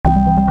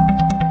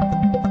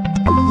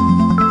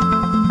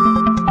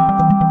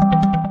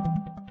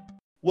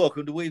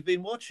Welcome to We've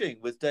Been Watching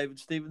with David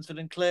Stevenson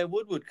and Claire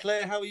Woodward.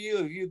 Claire, how are you?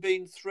 Have you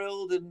been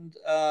thrilled and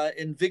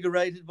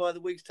invigorated by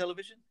the week's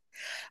television?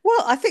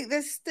 Well, I think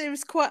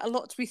there's quite a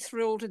lot to be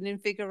thrilled and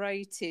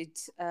invigorated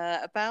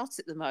about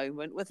at the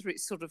moment, whether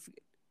it's sort of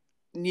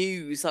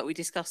news like we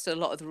discussed a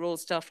lot of the Raw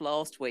stuff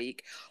last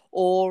week,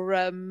 or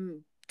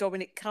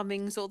Dominic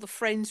Cummings or the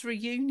Friends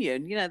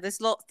reunion.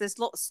 There's lots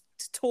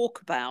to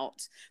talk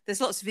about.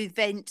 There's lots of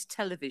event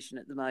television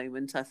at the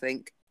moment, I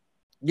think.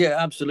 Yeah,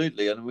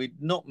 absolutely. And we're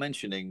not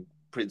mentioning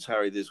Prince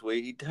Harry this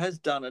week. He has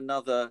done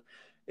another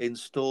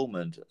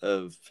installment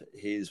of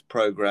his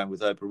program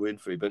with Oprah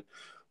Winfrey, but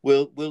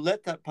we'll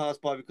let that pass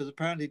by because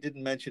apparently he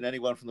didn't mention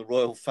anyone from the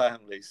royal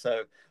family.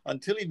 So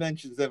until he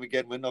mentions them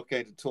again, we're not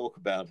going to talk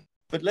about it.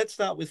 But let's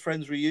start with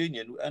Friends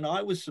Reunion. And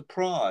I was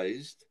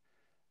surprised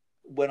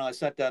when I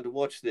sat down to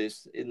watch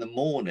this in the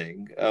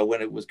morning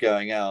when it was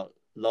going out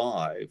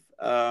live,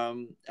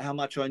 how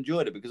much I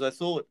enjoyed it because I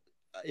thought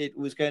it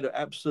was going to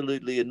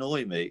absolutely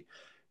annoy me.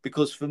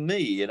 Because for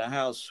me, in a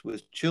house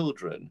with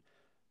children,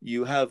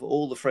 you have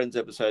all the Friends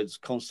episodes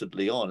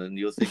constantly on, and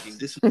you're thinking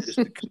this is just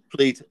a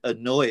complete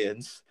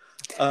annoyance.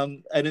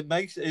 And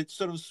it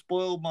sort of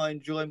spoiled my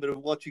enjoyment of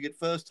watching it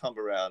first time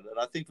around. And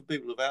I think for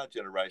people of our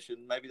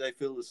generation, maybe they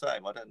feel the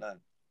same. I don't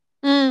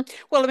know.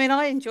 Well, I mean,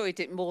 I enjoyed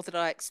it more than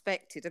I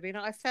expected. I mean,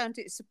 I found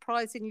it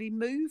surprisingly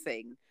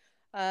moving.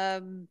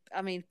 I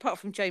mean, apart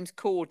from James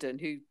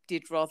Corden, who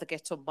did rather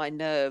get on my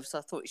nerves,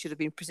 I thought it should have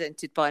been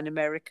presented by an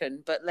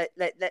American, but let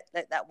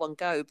that one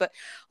go. But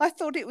I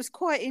thought it was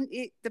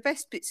the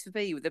best bits for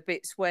me were the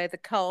bits where the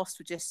cast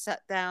were just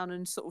sat down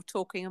and sort of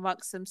talking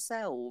amongst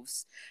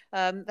themselves.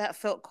 That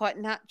felt quite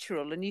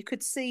natural, and you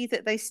could see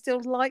that they still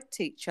liked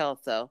each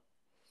other.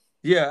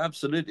 Yeah,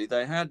 absolutely.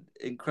 They had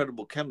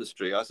incredible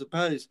chemistry. I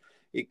suppose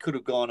it could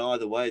have gone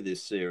either way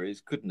this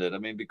series, couldn't it? I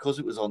mean, because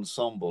it was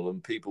ensemble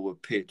and people were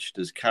pitched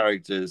as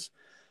characters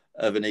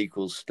of an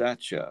equal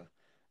stature,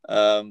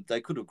 they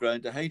could have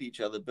grown to hate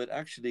each other, but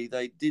actually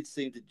they did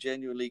seem to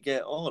genuinely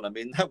get on. I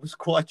mean, that was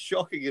quite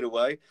shocking in a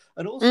way.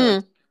 And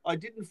also, Mm. I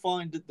didn't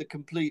find it the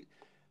complete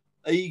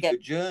ego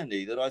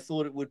journey that I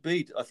thought it would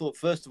be. I thought,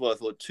 first of all, I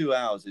thought 2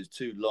 hours is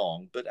too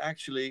long, but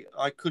actually,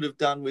 I could have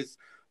done with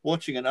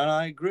watching it. And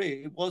I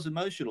agree, it was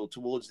emotional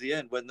towards the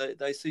end when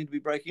they seemed to be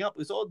breaking up. It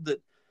was odd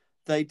that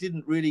they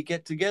didn't really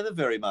get together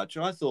very much.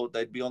 I thought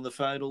they'd be on the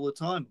phone all the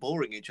time,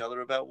 boring each other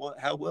about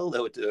how well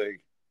they were doing.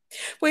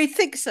 Well, you'd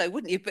think so,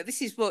 wouldn't you? But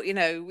this is what,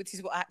 this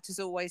is what actors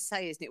always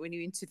say, isn't it? When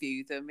you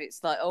interview them,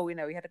 it's like, oh, we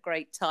had a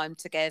great time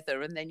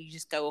together, and then you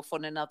just go off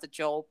on another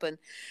job,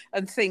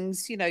 and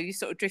things, you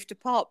sort of drift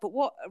apart. But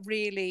what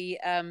really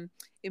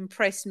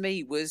impressed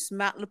me was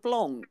Matt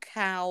LeBlanc.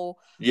 How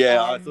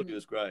Yeah, I thought um, it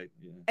was great.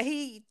 Yeah.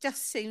 he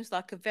just seems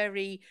like a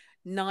very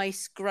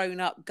nice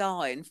grown-up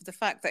guy, and for the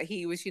fact that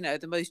he was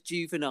the most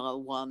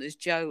juvenile one as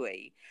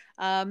Joey,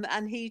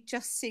 and he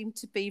just seemed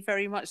to be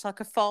very much like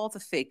a father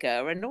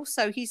figure, and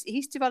also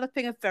he's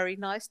developing a very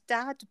nice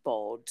dad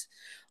bod,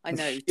 I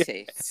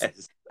noticed.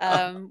 Yes.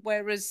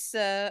 Whereas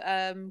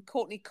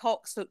Courtney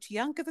Cox looked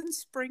younger than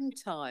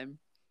springtime.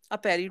 I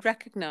barely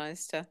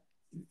recognised her.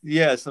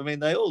 Yes, I mean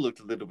they all looked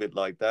a little bit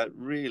like that,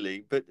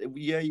 really. But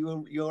yeah,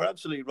 you're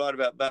absolutely right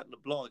about Matt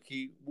LeBlanc.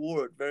 He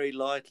wore it very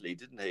lightly,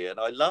 didn't he? And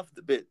I loved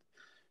the bit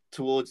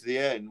towards the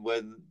end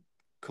when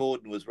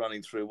Corden was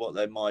running through what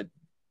they might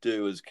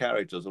do as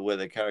characters or where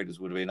their characters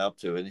would have been up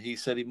to, and he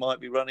said he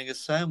might be running a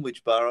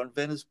sandwich bar on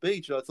Venice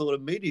Beach. I thought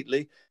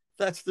immediately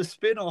that's the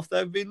spin-off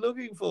they've been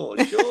looking for,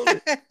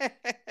 surely.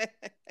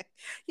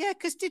 Yeah,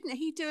 because didn't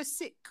he do a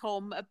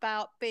sitcom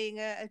about being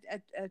a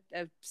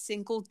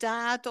single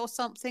dad or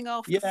something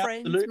after Yeah,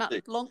 Friends, Matt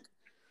absolutely. LeBlanc?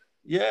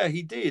 Yeah,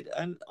 he did,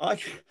 and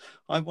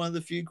I'm one of the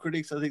few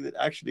critics I think that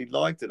actually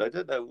liked it. I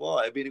don't know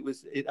why. I mean,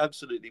 it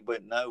absolutely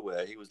went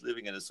nowhere. He was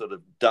living in a sort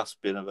of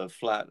dustbin of a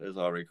flat, as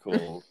I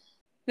recall.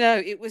 No,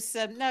 it was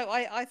no.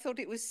 I thought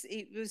it was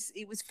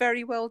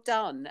very well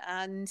done,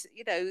 and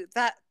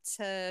that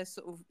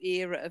sort of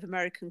era of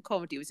American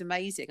comedy was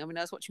amazing. I mean,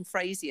 I was watching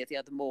Frasier the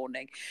other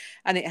morning,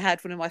 and it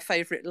had one of my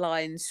favourite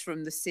lines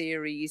from the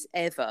series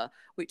ever,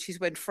 which is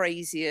when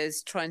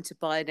Frasier's trying to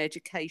buy an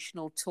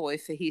educational toy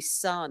for his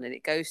son, and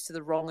it goes to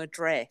the wrong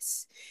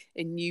address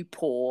in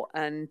Newport,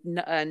 and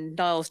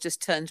Niles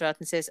just turns around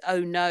and says,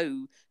 "Oh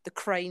no, the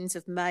Cranes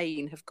of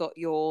Maine have got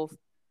your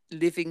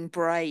living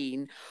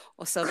brain,"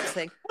 or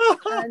something.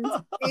 And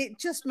it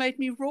just made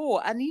me roar.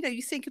 And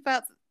you think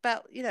about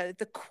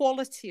the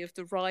quality of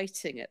the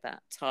writing at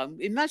that time.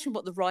 Imagine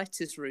what the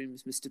writers'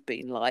 rooms must have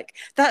been like.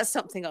 That's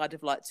something I'd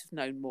have liked to have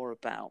known more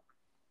about.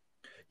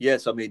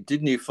 Yes, I mean,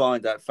 didn't you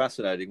find that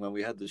fascinating when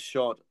we had the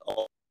shot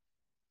of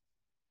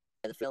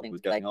the filming was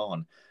going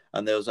on,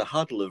 and there was a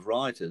huddle of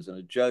writers, and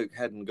a joke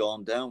hadn't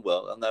gone down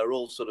well, and they were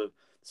all sort of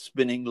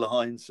spinning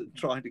lines and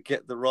trying to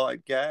get the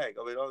right gag.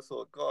 I mean, I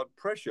thought, God,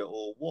 pressure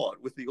or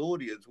what? With the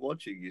audience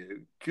watching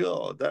you,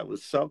 God, that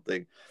was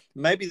something.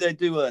 Maybe they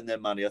do earn their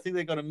money. I think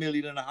they got 1.5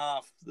 million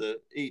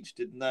each,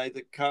 didn't they?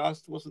 The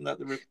cast, wasn't that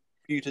the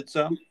reputed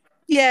sum?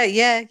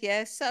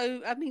 Yeah.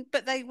 So, I mean,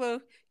 but they were,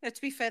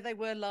 to be fair, they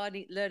were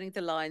learning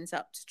the lines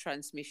up to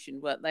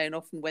transmission, weren't they? And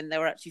often when they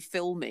were actually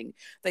filming,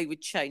 they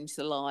would change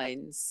the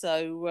lines.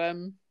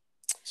 So,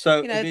 So,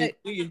 I mean,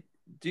 they,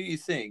 do you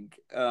think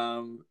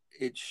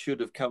it should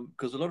have come,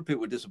 because a lot of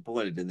people were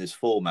disappointed in this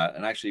format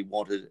and actually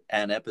wanted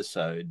an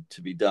episode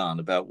to be done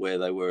about where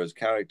they were as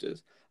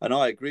characters, and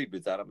I agreed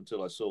with that up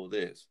until I saw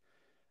this.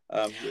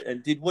 And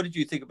what did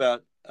you think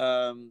about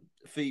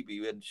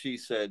Phoebe when she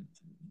said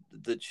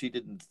that she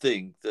didn't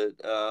think that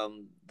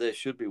there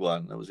should be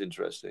one? That was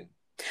interesting.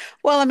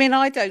 Well, I mean,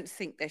 I don't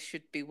think there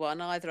should be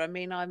one either. I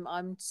mean,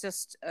 I'm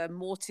just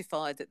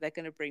mortified that they're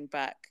going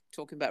to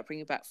talking about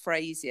bringing back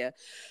Frasier,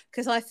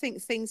 because I think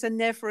things are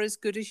never as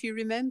good as you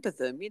remember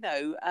them.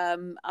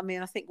 I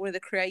mean, I think one of the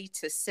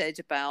creators said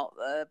about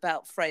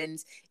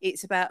Friends,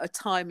 it's about a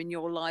time in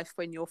your life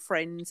when your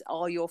friends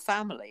are your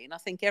family, and I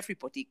think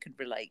everybody can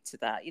relate to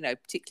that.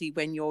 Particularly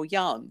when you're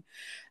young.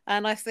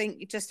 And I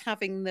think just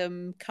having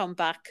them come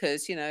back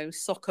as,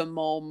 soccer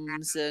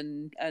moms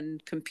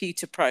and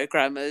computer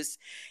programmers,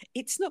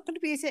 it's not going to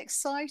be as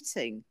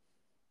exciting.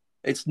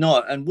 It's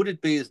not. And would it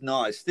be as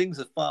nice? Things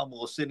are far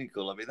more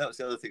cynical. I mean, that was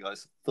the other thing I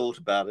thought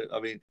about it. I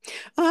mean,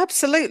 Oh,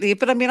 absolutely.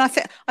 But I mean, I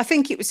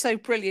think it was so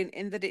brilliant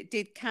in that it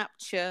did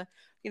capture,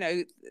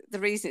 the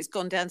reason it's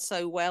gone down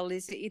so well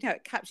is it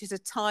captures a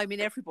time in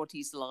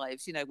everybody's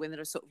lives, when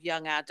they're a sort of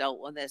young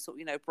adult and they're sort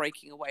of,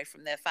 breaking away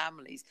from their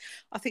families.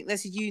 I think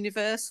there's a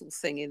universal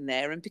thing in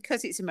there. And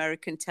because it's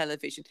American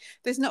television,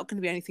 there's not going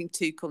to be anything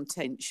too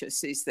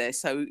contentious, is there?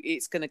 So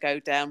it's going to go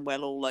down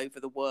well all over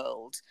the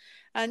world.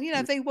 And,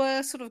 they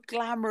were sort of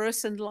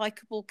glamorous and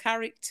likable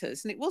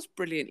characters, and it was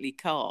brilliantly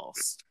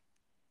cast.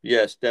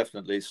 yes,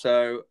 definitely.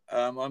 So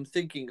I'm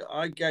thinking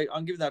I'm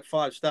giving that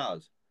 5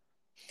 stars.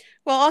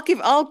 Well, I'll give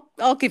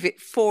it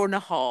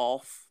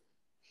 4.5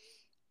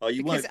 Oh,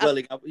 you because weren't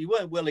welling up. You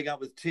weren't welling up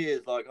with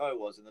tears like I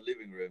was in the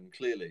living room.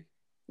 Clearly.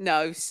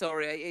 no,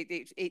 sorry,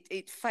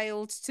 it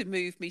failed to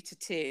move me to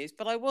tears,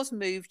 but I was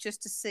moved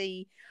just to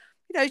see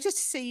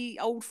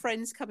old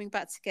friends coming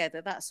back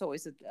together. That's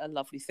always a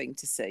lovely thing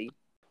to see.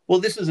 Well,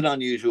 this is an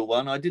unusual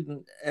one. I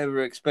didn't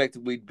ever expect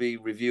that we'd be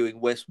reviewing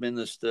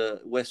Westminster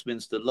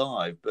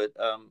Live, but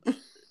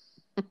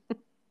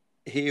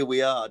here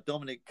we are.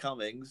 Dominic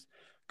Cummings,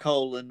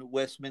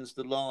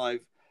 Westminster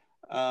Live,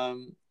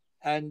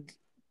 and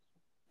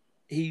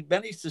he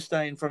managed to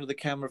stay in front of the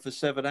camera for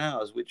 7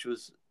 hours, which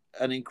was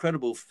an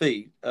incredible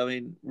feat. I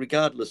mean,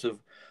 regardless of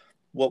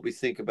what we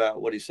think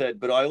about what he said,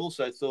 but I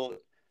also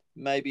thought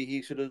maybe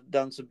he should have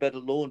done some better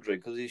laundry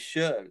because his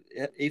shirt,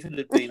 even if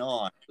it had been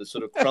ironed, was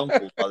sort of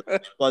crumpled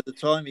by the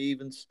time he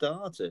even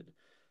started.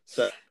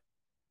 So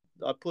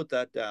I put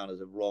that down as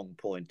a wrong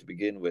point to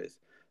begin with.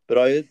 But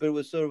it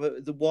was sort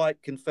of the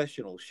white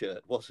confessional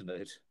shirt, wasn't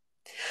it?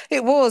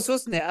 It was,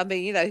 wasn't it? I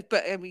mean,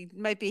 but I mean,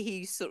 maybe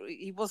he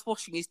was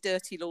washing his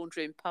dirty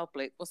laundry in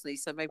public, wasn't he?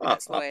 So maybe Ah,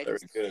 that's why he had very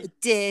a good.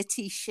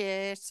 dirty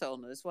shirt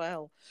on as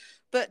well.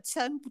 But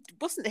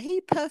wasn't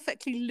he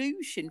perfectly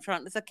loose in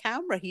front of the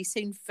camera? He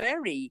seemed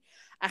very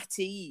at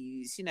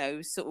ease,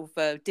 sort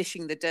of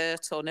dishing the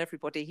dirt on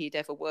everybody he'd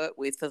ever worked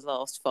with for the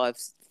last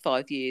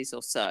five years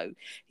or so.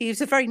 He was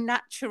a very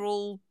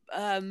natural.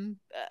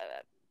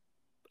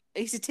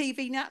 He's a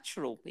TV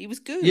natural. He was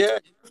good. Yeah,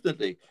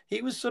 definitely.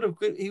 He was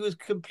he was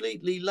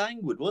completely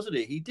languid, wasn't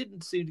he? He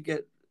didn't seem to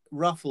get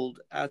ruffled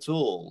at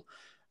all.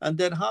 And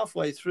then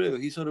halfway through,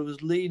 he sort of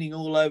was leaning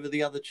all over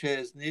the other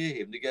chairs near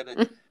him to get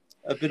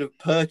a bit of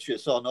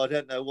purchase on. I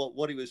don't know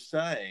what he was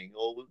saying,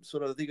 or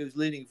sort of, I think he was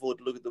leaning forward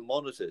to look at the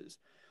monitors.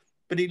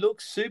 But he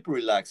looked super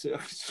relaxed.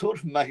 It sort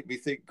of made me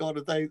think, God,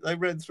 if they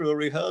ran through a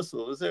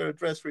rehearsal, was there a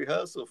dress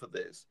rehearsal for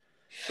this?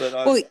 But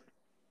I, Well,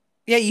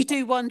 yeah, you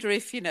do wonder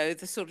if, the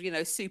sort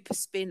of, super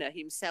spinner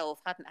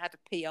himself hadn't had a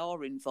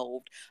PR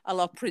involved, a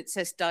la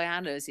Princess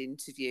Diana's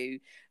interview,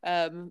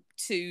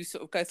 to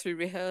sort of go through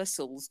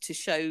rehearsals to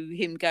show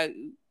him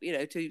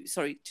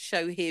to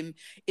show him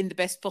in the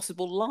best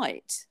possible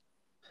light.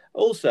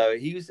 also,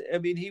 he was. I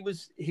mean, he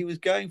was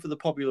going for the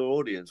popular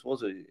audience,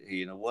 wasn't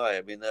he? In a way,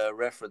 I mean, there are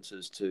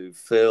references to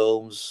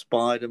films,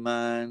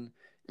 Spider-Man,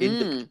 Mm.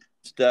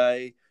 Independence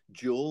Day,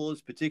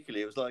 Jaws,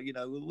 particularly. It was like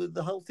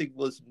the whole thing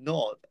was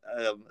not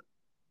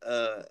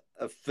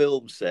a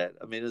film set.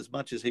 I mean, as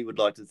much as he would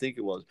like to think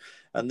it was.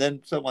 And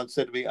then someone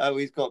said to me, "Oh,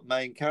 he's got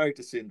main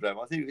character syndrome."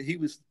 I think he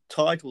was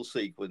title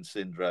sequence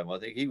syndrome. I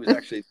think he was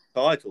actually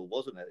the title,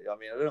 wasn't it? I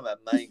mean, I don't know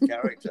about main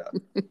character.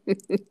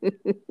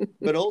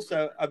 But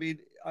also, I mean,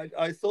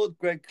 I thought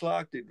Greg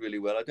Clark did really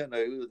well. I don't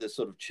know who was the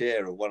sort of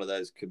chair of one of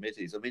those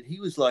committees. I mean, he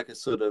was like a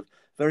sort of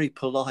very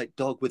polite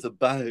dog with a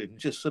bone,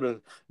 just sort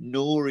of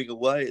gnawing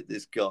away at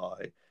this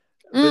guy.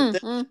 But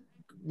then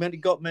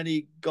Mm. got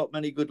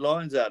many good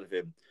lines out of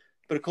him.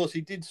 But of course,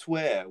 he did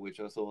swear, which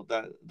I thought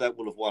that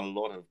would have won a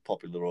lot of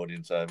popular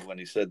audience over when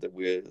he said that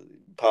we're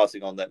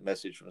passing on that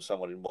message from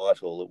someone in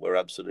Whitehall that we're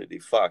absolutely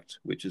fucked,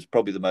 which is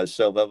probably the most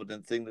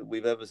self-evident thing that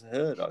we've ever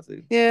heard, I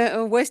think. Yeah,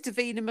 or where's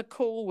Davina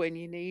McCall when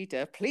you need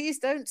her? Please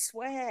don't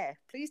swear.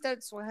 Please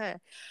don't swear.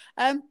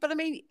 But I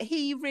mean,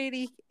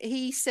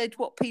 he said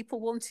what people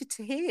wanted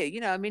to hear.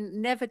 You know, I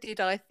mean, never did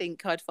I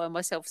think I'd find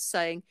myself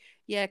saying,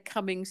 yeah,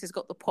 Cummings has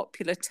got the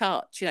popular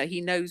touch. You know, he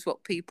knows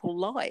what people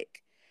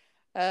like.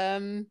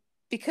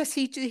 Because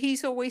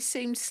he's always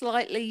seemed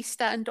slightly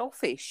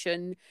standoffish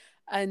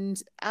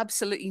and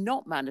absolutely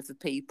not man of the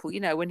people. You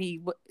know, when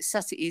he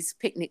sat at his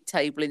picnic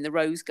table in the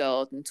Rose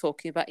Garden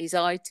talking about his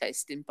eye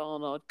test in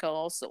Barnard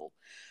Castle,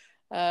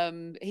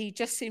 he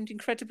just seemed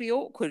incredibly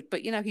awkward.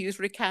 But you know, he was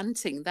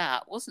recanting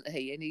that, wasn't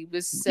he? And he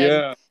was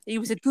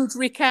a good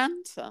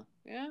recanter.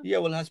 Yeah. Yeah.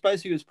 Well, I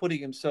suppose he was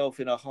putting himself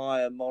in a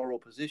higher moral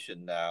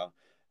position now,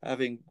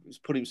 having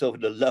put himself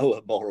in a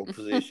lower moral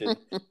position.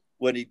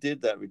 When he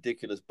did that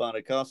ridiculous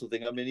Barnard Castle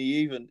thing, I mean,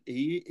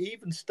 he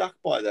even stuck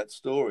by that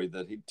story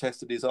that he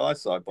tested his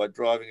eyesight by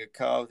driving a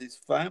car with his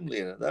family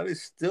in it. That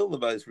is still the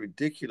most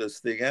ridiculous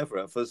thing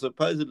ever. For a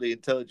supposedly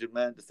intelligent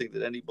man to think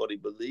that anybody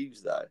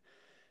believes that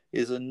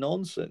is a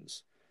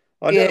nonsense.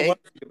 I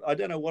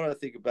don't know what I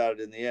think about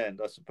it in the end.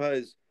 I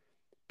suppose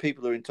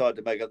people are entitled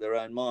to make up their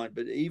own mind,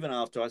 but even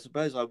after, I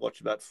suppose I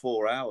watched about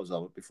 4 hours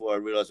of it before I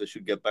realised I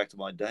should get back to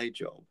my day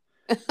job.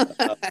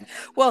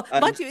 Well,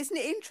 mind you, isn't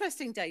it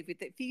interesting, David,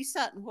 that if you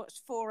sat and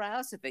watched 4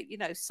 hours of it, you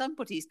know,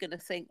 somebody's going to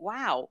think,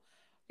 wow,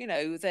 you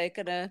know, they're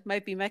going to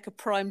maybe make a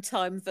prime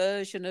time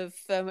version of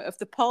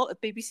the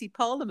BBC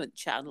Parliament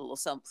channel or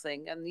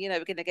something. And, you know,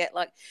 we're going to get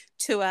like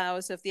 2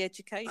 hours of the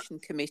Education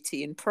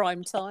Committee in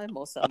prime time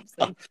or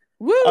something.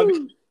 Woo! I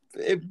mean,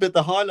 but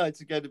the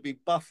highlights are going to be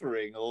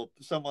buffering or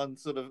someone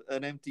sort of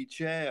an empty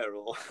chair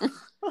or,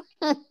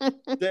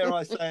 dare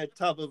I say, a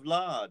tub of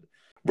lard.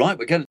 Right,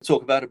 we're going to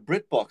talk about a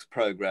BritBox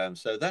program,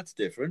 so that's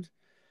different.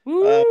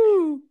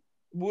 Woo!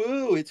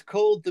 It's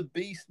called The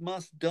Beast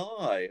Must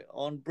Die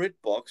on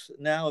BritBox,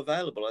 now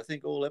available. I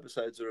think all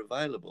episodes are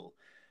available.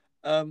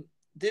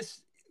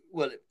 It's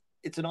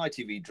an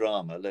ITV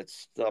drama,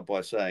 let's start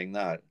by saying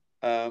that.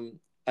 And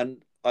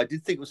I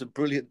did think it was a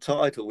brilliant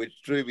title,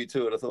 which drew me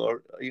to it. I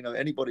thought, you know,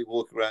 anybody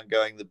walking around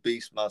going, The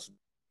Beast Must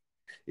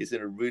is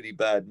in a really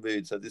bad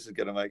mood, so this is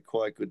going to make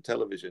quite good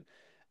television.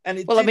 And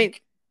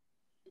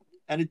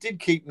it did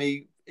keep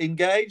me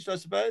engaged, I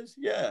suppose.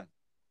 Yeah.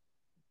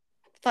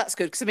 That's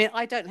good, because I mean,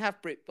 I don't have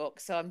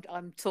BritBox, so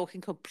I'm talking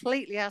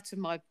completely out of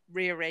my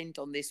rear end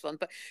on this one.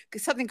 But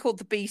something called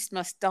The Beast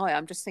Must Die,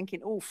 I'm just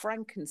thinking, oh,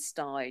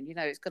 Frankenstein. You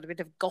know, it's got a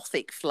bit of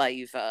gothic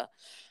flavour,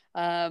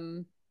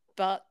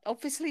 but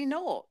obviously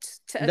not.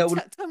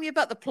 Tell me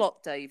about the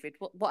plot, David.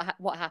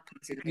 What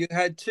happens? You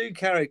had two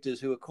characters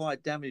who were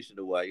quite damaged in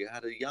a way. You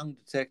had a young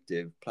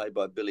detective played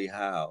by Billy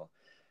Howe,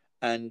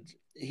 and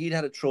he'd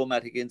had a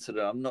traumatic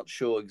incident. I'm not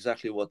sure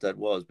exactly what that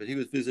was, but he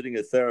was visiting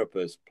a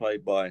therapist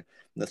played by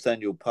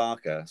Nathaniel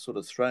Parker, sort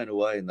of thrown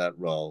away in that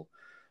role.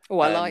 Oh,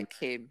 I like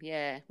him.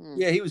 Yeah.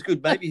 Yeah, he was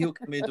good. Maybe he'll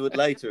come into it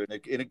later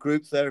in a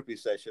group therapy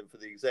session for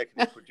the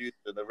executive producer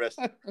and the rest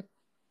of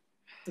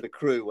the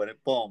crew when it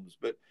bombs.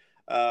 But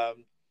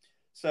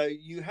so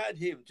you had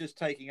him just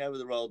taking over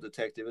the role of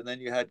detective, and then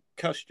you had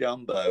Cush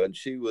Jumbo, and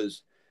she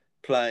was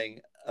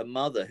playing a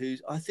mother who,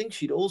 I think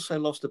she'd also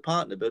lost a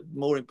partner, but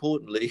more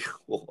importantly,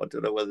 well, I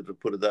don't know whether to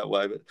put it that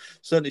way, but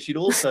certainly she'd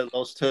also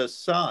lost her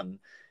son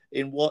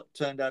in what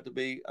turned out to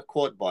be a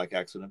quad bike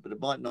accident, but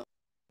it might not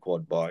be a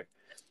quad bike.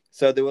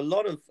 So there were a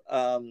lot of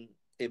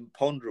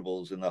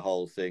imponderables in the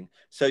whole thing.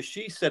 So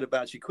she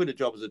quit a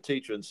job as a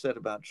teacher and set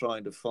about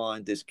trying to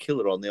find this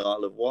killer on the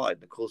Isle of Wight.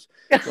 And of course,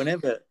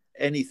 whenever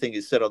anything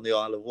is set on the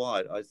Isle of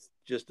Wight, I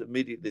just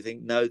immediately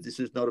think, no, this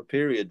is not a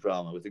period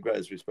drama, with the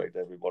greatest respect to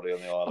everybody on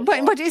the Isle of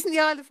Wight. But isn't the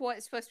Isle of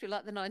Wight supposed to be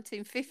like the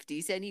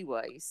 1950s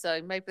anyway?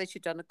 So maybe they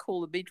should have done a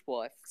Call the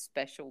Midwife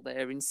special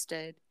there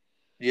instead.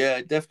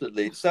 Yeah,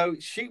 definitely. So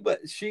she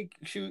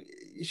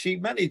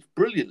managed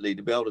brilliantly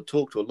to be able to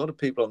talk to a lot of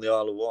people on the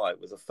Isle of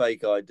Wight with a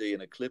fake ID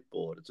and a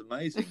clipboard. It's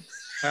amazing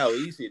how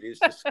easy it is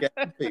to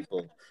scam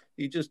people.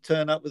 You just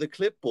turn up with a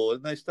clipboard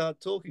and they start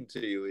talking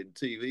to you in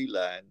TV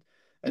land.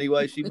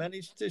 Anyway, she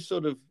managed to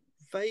sort of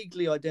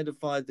vaguely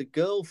identify the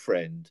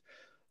girlfriend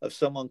of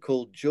someone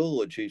called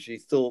George, who she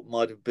thought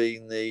might have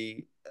been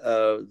the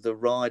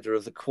rider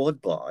of the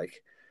quad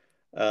bike,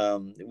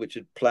 which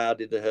had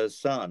ploughed into her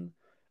son.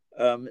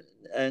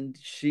 And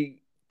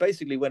she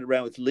basically went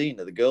around with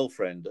Lena, the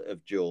girlfriend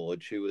of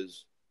George, who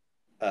was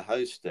a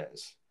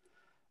hostess,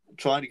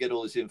 trying to get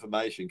all this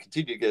information,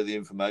 continue to get the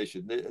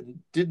information.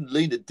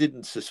 Lena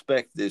didn't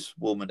suspect this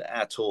woman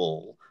at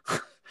all,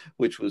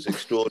 which was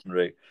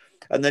extraordinary.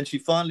 And then she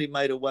finally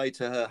made her way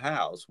to her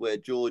house where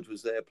George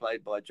was there,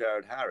 played by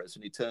Jared Harris.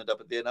 And he turned up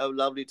at the end, oh,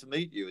 lovely to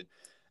meet you.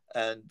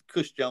 And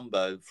Cush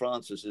Jumbo,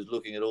 Francis, is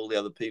looking at all the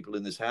other people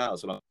in this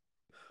house. And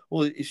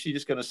well, is she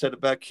just going to set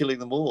about killing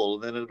them all?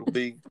 And then it'll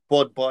be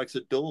quad bikes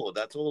at door.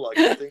 That's all I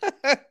can think.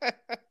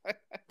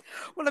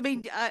 Well, I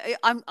mean,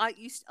 I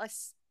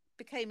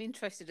became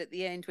interested at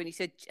the end when he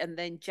said, and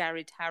then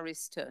Jared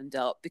Harris turned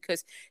up,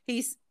 because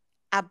he's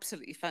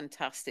absolutely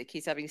fantastic.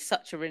 He's having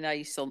such a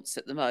renaissance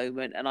at the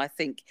moment, and I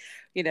think,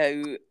 you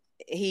know,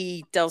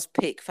 he does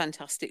pick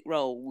fantastic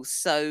roles.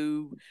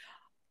 So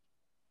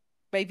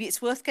maybe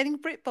it's worth getting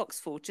BritBox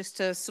for, just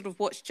to sort of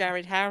watch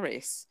Jared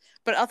Harris.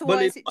 But Well,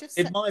 otherwise, it just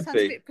it might sounds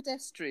a be. bit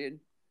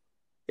pedestrian.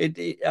 I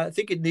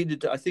think it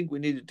needed. I think we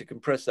needed to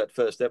compress that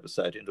first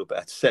episode into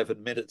about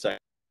 7 minutes.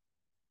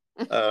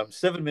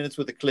 7 minutes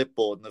with a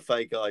clipboard and the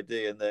fake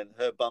ID, and then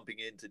her bumping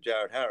into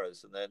Jared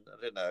Harris, and then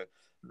I don't know,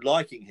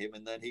 liking him,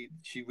 and then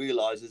she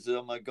realizes,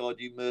 oh my God,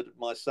 you murdered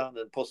my son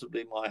and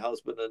possibly my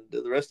husband and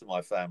the rest of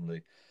my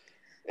family.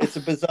 It's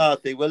a bizarre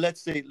thing. Well,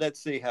 let's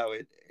see how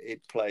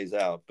it plays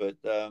out. But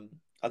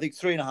I think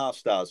 3.5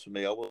 stars for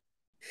me.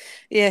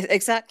 Yeah,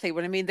 exactly.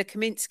 Well, I mean, the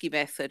Kaminsky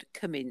method.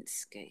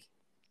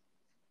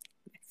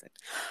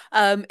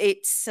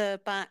 It's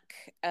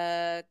back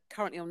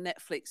currently on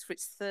Netflix for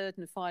its third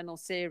and final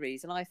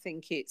series, and I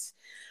think it's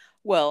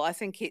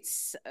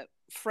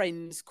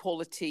Friends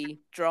quality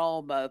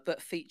drama,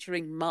 but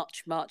featuring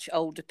much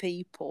older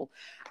people.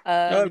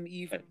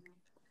 You've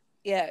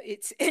Yeah,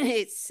 it's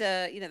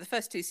the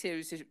first two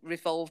series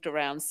revolved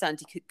around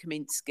Sandy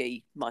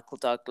Kaminsky, Michael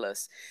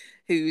Douglas,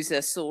 who's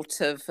a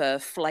sort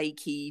of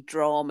flaky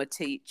drama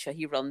teacher.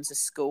 He runs a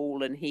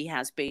school and he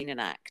has been an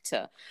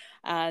actor.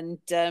 And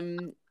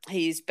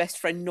his best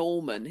friend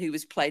Norman, who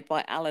was played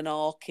by Alan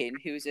Arkin,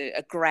 who is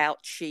a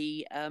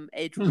grouchy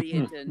Ed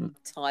Reardon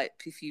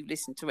type. If you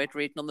listen to Ed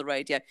Reardon on the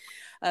radio,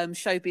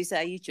 showbiz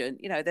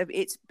agent,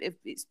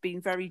 it's been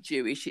very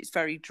Jewish. It's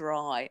very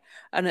dry.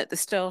 And at the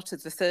start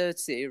of the third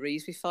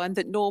series, we find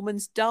that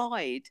Norman's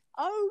died.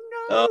 Oh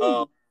no!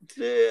 Oh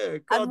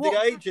dear God! The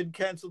agent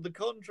cancelled the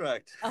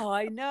contract. Oh,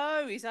 I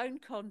know, his own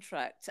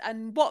contract.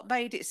 And what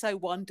made it so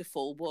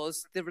wonderful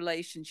was the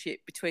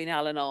relationship between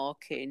Alan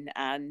Arkin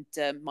and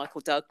Michael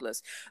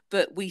Douglas.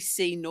 But we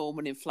see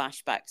Norman in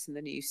flashbacks in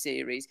the new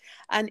series,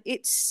 and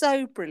it's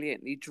so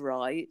brilliantly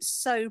dry. It's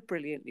so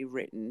brilliantly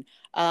written.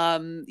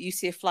 You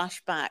see a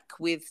flashback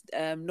with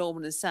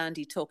Norman and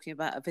Sandy talking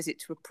about a visit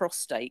to a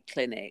prostate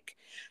clinic,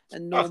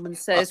 and Norman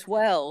says,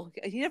 "Well,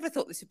 you never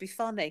thought this would be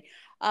funny."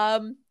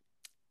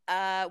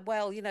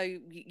 Well,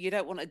 you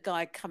don't want a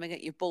guy coming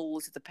at your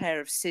balls with a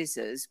pair of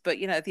scissors, but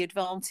the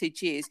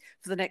advantage is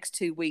for the next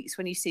 2 weeks,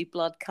 when you see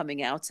blood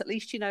coming out, at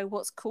least you know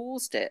what's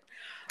caused it.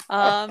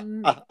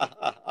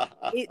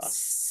 It's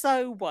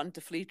so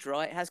wonderfully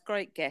dry. It has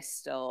great guest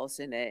stars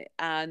in it,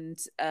 and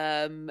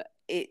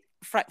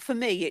for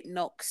me, it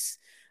knocks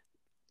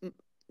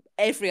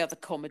every other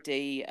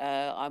comedy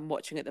I'm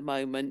watching at the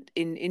moment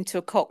into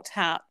a cocked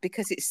hat,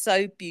 because it's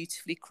so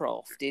beautifully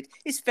crafted.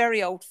 It's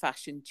very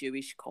old-fashioned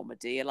Jewish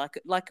comedy,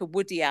 like a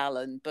Woody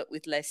Allen, but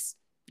with less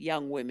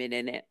young women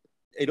in it.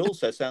 It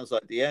also sounds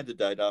like the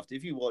antidote.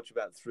 If you watch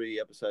about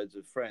 3 episodes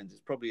of Friends, it's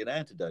probably an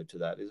antidote to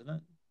that, isn't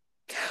it?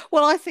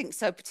 Well, I think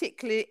so.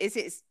 Particularly,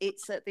 it's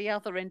at the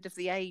other end of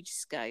the age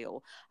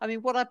scale. I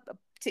mean, what I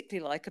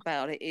particularly like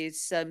about it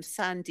is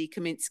Sandy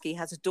Kaminsky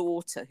has a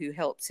daughter who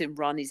helps him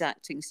run his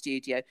acting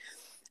studio,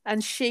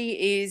 and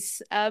she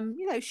is,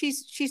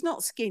 she's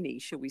not skinny,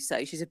 shall we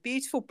say? She's a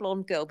beautiful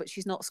blonde girl, but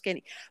she's not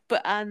skinny.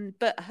 But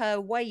her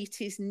weight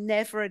is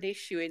never an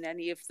issue in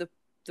any of the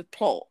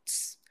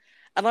plots,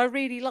 and I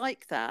really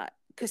like that,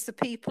 because the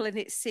people in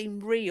it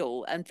seem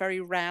real and very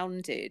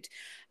rounded.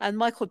 And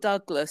Michael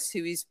Douglas,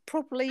 who is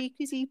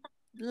he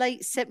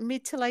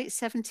mid to late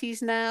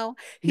 70s now?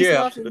 His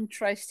love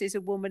interest is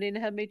a woman in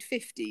her mid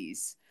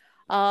 50s.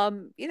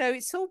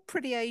 It's all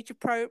pretty age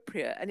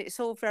appropriate, and it's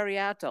all very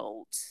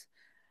adult.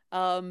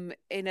 Sounds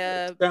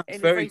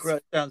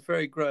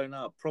very grown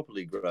up,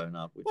 properly grown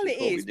up. Well, it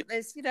is. But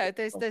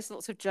there's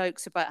lots of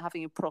jokes about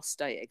having a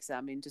prostate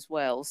examined as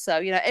well. So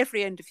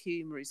every end of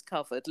humour is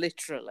covered,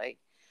 literally.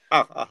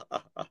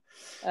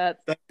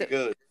 That's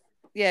good.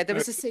 Yeah, there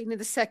was a scene in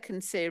the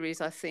second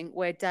series, I think,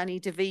 where Danny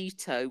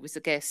DeVito was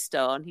a guest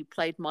star, and he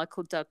played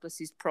Michael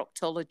Douglas's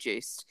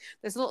proctologist.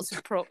 There's lots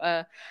of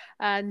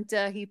and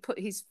he put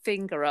his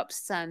finger up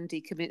Sandy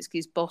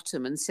Kaminsky's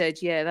bottom and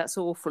said, "Yeah, that's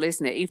awful,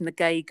 isn't it? Even the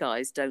gay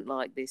guys don't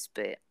like this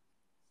bit."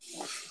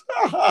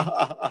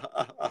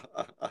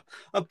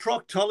 A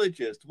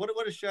proctologist.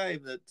 What a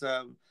shame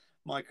that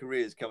my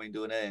career is coming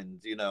to an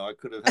end. I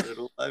could have had it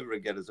all over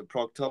again as a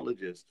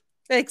proctologist.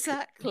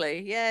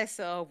 Exactly. Yes.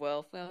 Oh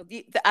well.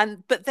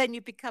 But then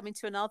you'd be coming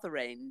to another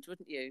end,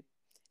 wouldn't you?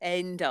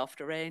 End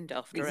after end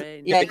after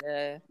end.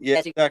 Yeah,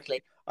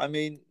 exactly. I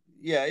mean,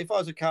 if I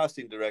was a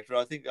casting director,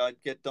 I think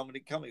I'd get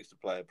Dominic Cummings to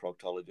play a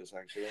proctologist.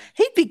 Actually,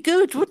 he'd be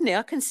good, wouldn't he?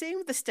 I can see him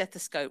with a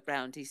stethoscope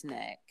round his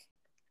neck.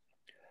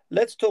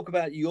 Let's talk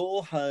about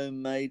Your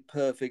Home Made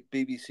Perfect,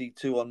 BBC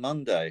Two on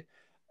Monday.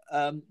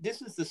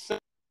 This is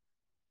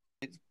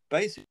it's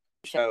basically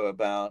a show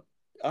about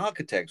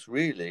architects,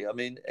 really. I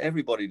mean,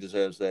 everybody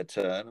deserves their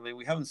turn. I mean,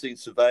 we haven't seen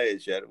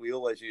surveyors yet. We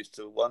always used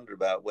to wonder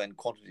about when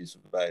quantity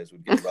surveyors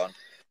would get run.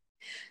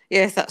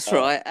 Yes, that's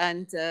right.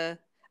 And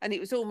and it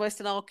was almost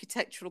an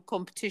architectural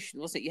competition,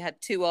 wasn't it? You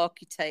had two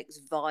architects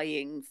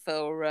vying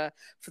for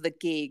the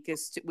gig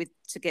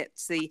to get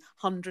the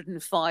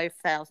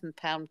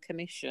 £105,000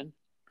 commission.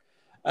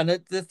 And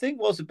the thing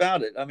was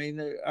about it, I mean,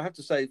 I have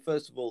to say,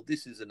 first of all,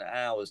 this is an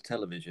hour's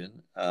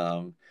television.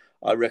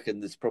 I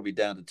reckon it's probably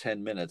down to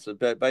 10 minutes. So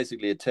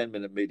basically a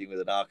 10-minute meeting with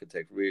an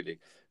architect, really.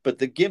 But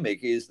the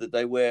gimmick is that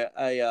they wear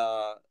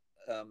AR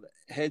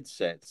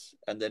headsets,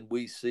 and then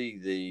we see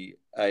the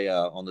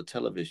AR on the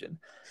television.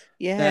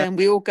 Yeah, now, and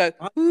we all go,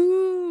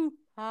 ooh.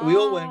 We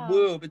all went,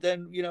 whoa, but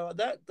then,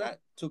 that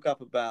took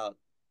up about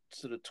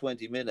sort of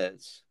 20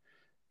 minutes.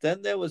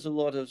 Then there was a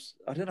lot of,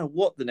 I don't know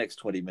what the next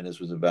 20 minutes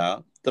was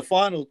about. The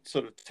final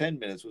sort of 10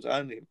 minutes was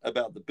only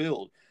about the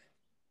build.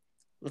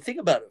 The thing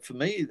about it for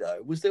me,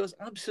 though, was there was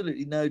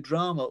absolutely no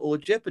drama or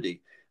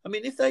jeopardy. I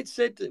mean, if they'd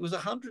said it was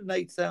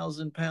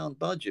 £108,000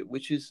 budget,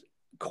 which is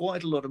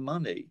quite a lot of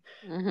money,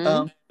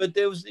 but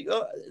they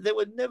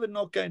were never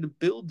not going to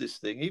build this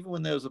thing, even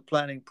when there was a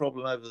planning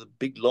problem over the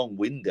big long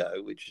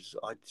window, which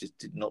I just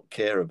did not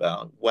care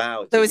about.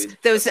 Wow, there was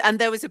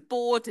a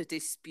border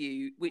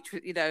dispute, which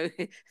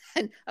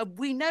and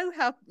we know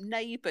how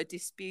neighbour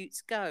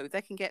disputes go;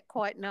 they can get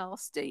quite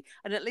nasty.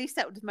 And at least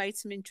that would have made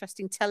some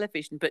interesting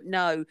television. But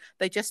no,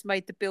 they just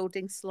made the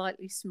building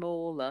slightly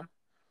smaller.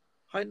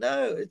 I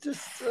know. It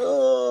just,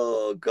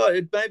 oh God,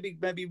 it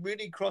maybe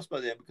really crossed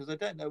by them, because I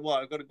don't know why.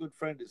 I've got a good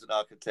friend who's an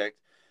architect,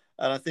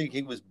 and I think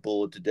he was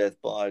bored to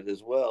death by it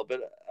as well.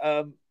 But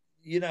I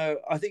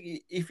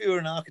think if you were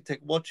an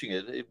architect watching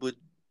it,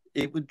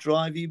 it would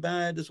drive you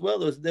mad as well.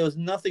 There was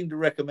nothing to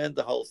recommend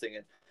the whole thing,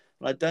 and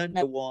I don't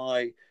know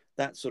why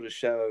that sort of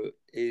show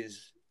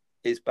is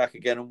back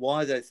again, and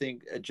why they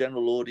think a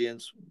general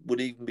audience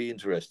would even be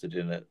interested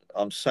in it.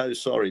 I'm so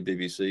sorry,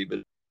 BBC,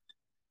 but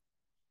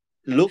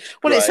looks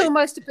well, great. it's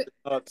almost a bit.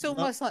 It's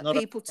almost like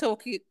people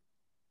talking.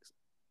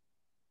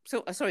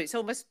 So sorry, it's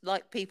almost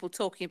like people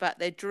talking about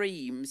their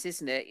dreams,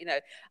 isn't it?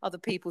 Other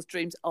people's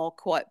dreams are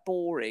quite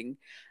boring,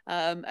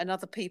 and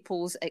other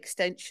people's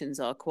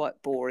extensions are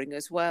quite boring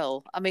as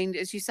well. I mean,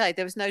 as you say,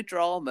 there was no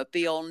drama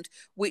beyond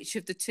which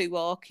of the two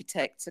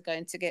architects are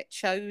going to get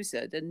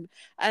chosen,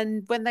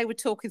 and when they were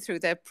talking through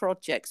their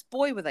projects,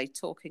 boy, were they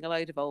talking a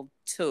load of old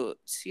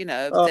toots.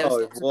 There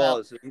was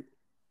lots about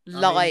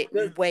light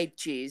and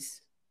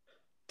wedges.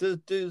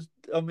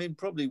 I mean,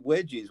 probably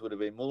wedges would have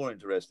been more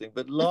interesting,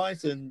 but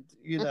light and,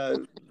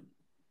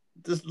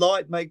 does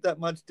light make that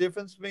much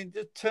difference? I mean,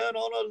 just turn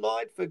on a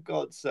light, for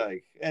God's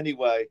sake.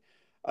 Anyway,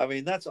 I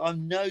mean,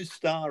 I'm no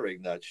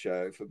starring that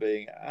show for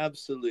being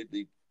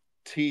absolutely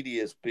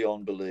tedious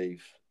beyond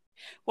belief.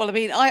 Well, I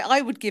mean,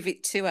 I would give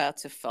it 2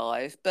 out of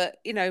 5, but,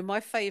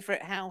 my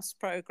favourite house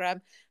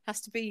programme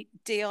has to be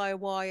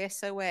DIY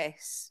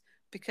SOS.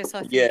 Because I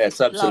think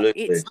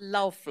it's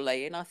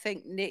lovely, and I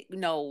think Nick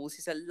Knowles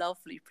is a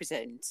lovely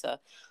presenter.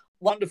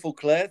 Wonderful,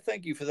 Claire.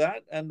 Thank you for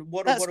that. And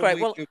what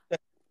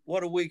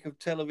a week of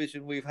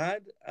television we've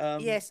had.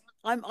 Yes,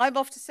 I'm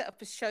off to set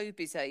up a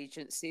showbiz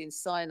agency and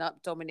sign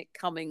up Dominic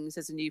Cummings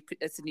as a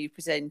new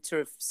presenter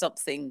of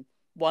something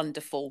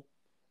wonderful.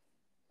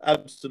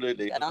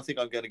 Absolutely, and I think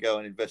I'm going to go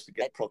and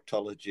investigate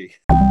proctology.